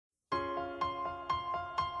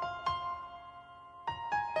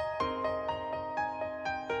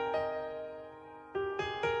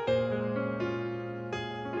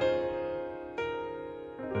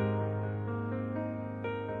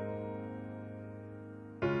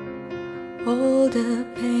Hold the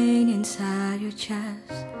pain inside your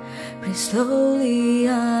chest. Breathe slowly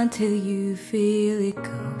until you feel it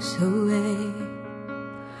goes away,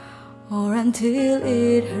 or until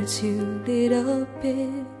it hurts you little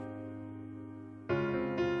bit.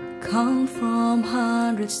 Count from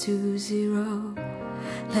hundreds to zero.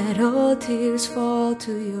 Let all tears fall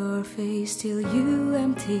to your face till you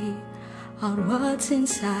empty out what's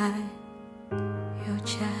inside your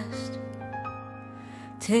chest.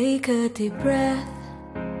 Take a deep breath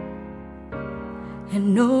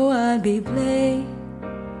and know I'll be blaming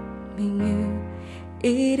you.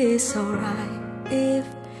 It is alright if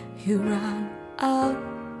you run out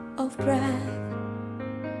of breath.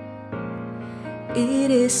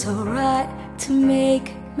 It is alright to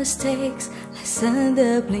make mistakes. Lessen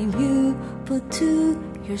the blame you put to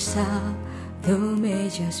yourself. Though may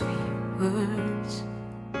just be words,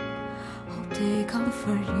 hope they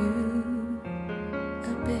comfort you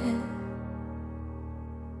a bit.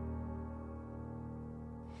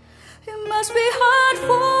 It must be hard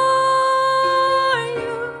for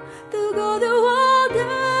you to go through all the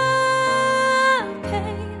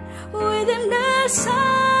pain within the silence.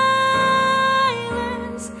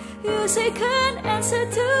 You second answer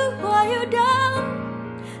to why you're down.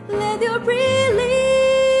 Let your breath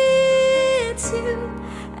lead you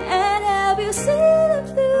and help you see them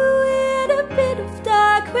through it. A bit of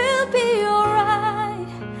dark will be alright.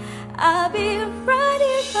 I'll be right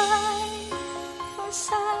here by your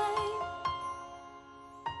side.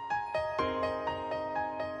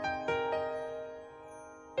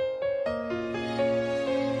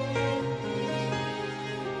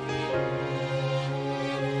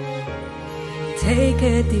 Take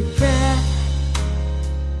a deep breath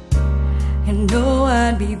and know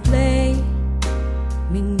I'll be blaming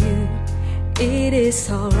you. It is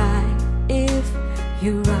alright if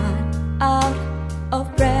you run out of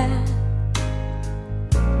breath.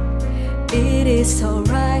 It is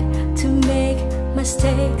alright to make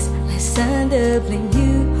mistakes. Lessen the blame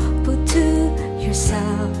you put to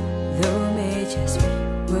yourself. Though may just be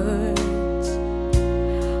words,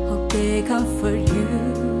 hope they comfort you.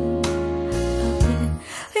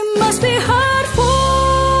 It must be hard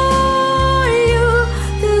for you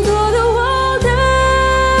to go through all the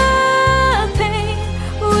pain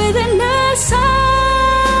within the silence.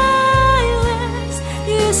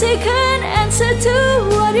 You seek an answer to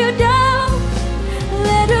what you're down.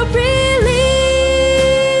 Let your breath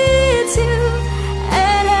lead you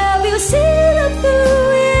and help you see them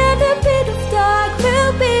through it. A bit of dark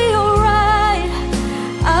will be alright.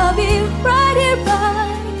 I'll be right here by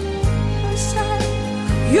your side.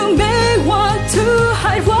 You may want to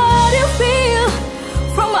hide what you feel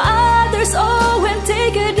from others, oh, and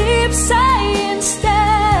take a deep sigh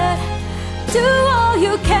instead. Do all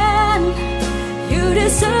you can. You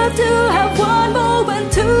deserve to have one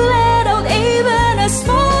moment to let out even a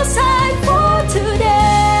small sigh for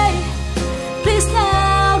today. Please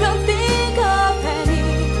now don't think of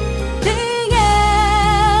anything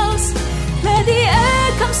else. Let the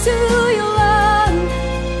air come to your lungs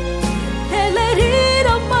and let it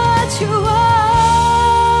out much you are.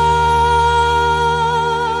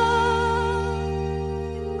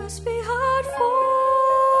 It must be hard for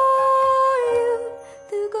you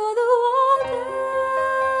to go through all the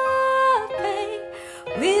pain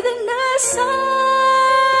within the silence.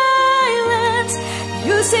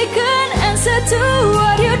 You seek an answer to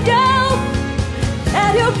what you're down.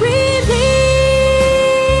 Let your breath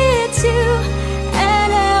lead you and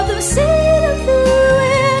help them see them through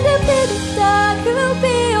it. A bit of dark will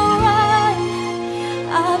be alright.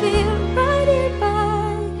 I'll be right here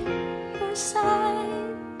by your side.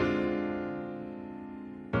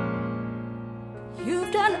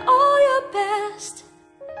 You've done all your best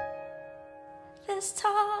this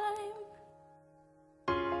time.